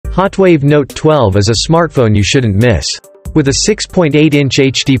Hotwav Note 12 is a smartphone you shouldn't miss. With a 6.8-inch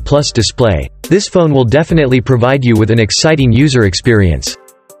HD Plus display, this phone will definitely provide you with an exciting user experience.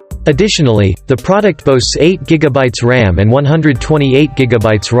 Additionally, the product boasts 8GB RAM and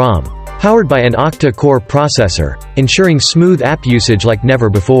 128GB ROM, powered by an Octa-Core processor, ensuring smooth app usage like never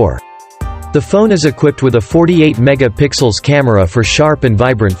before. The phone is equipped with a 48-megapixels camera for sharp and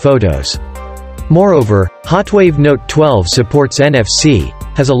vibrant photos. Moreover, Hotwav Note 12 supports NFC,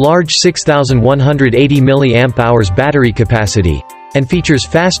 has a large 6180 mAh battery capacity, and features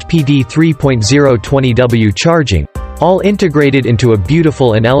fast PD 3.0 20W charging, all integrated into a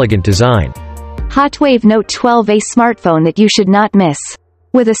beautiful and elegant design. Hotwav Note 12, a smartphone that you should not miss.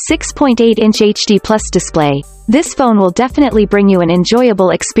 With a 6.8-inch HD Plus display, this phone will definitely bring you an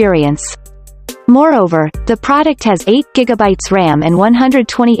enjoyable experience. Moreover, the product has 8GB RAM and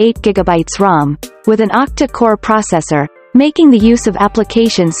 128GB ROM, with an Octa-Core processor, making the use of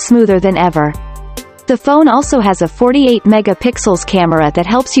applications smoother than ever. The phone also has a 48-megapixels camera that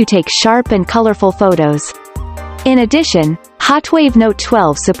helps you take sharp and colorful photos. In addition, Hotwav Note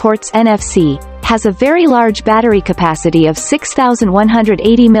 12 supports NFC, has a very large battery capacity of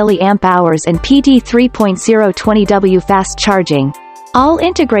 6180 mAh and PD 3.0 20W fast charging, all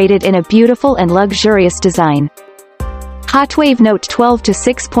integrated in a beautiful and luxurious design. Hotwav Note 12 to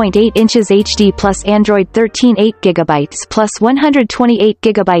 6.8 inches HD plus Android 13 8GB plus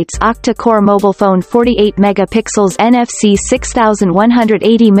 128GB Octa-Core mobile phone 48 megapixels NFC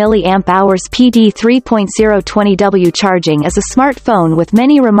 6180 mAh PD 3.0 20W charging is a smartphone with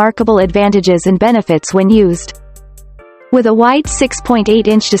many remarkable advantages and benefits when used. With a wide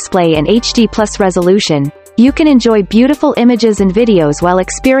 6.8-inch display and HD plus resolution, you can enjoy beautiful images and videos while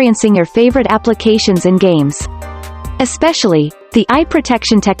experiencing your favorite applications and games. Especially, the eye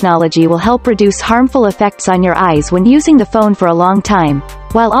protection technology will help reduce harmful effects on your eyes when using the phone for a long time,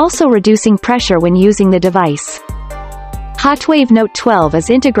 while also reducing pressure when using the device. Hotwav Note 12 is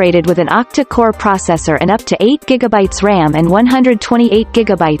integrated with an Octa-Core processor and up to 8GB RAM and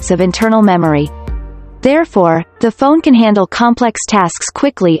 128GB of internal memory. Therefore, the phone can handle complex tasks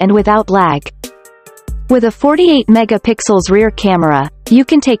quickly and without lag. With a 48-megapixels rear camera, you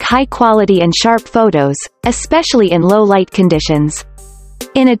can take high-quality and sharp photos, especially in low-light conditions.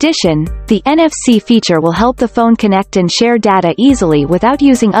 In addition, the NFC feature will help the phone connect and share data easily without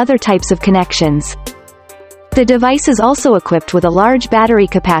using other types of connections. The device is also equipped with a large battery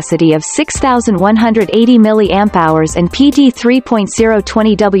capacity of 6180 mAh and PD 3.0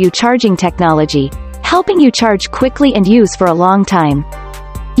 20W charging technology, helping you charge quickly and use for a long time.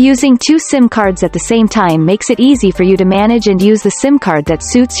 Using two SIM cards at the same time makes it easy for you to manage and use the SIM card that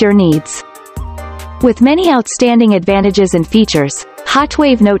suits your needs. With many outstanding advantages and features,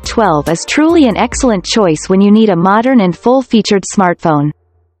 Hotwav Note 12 is truly an excellent choice when you need a modern and full-featured smartphone.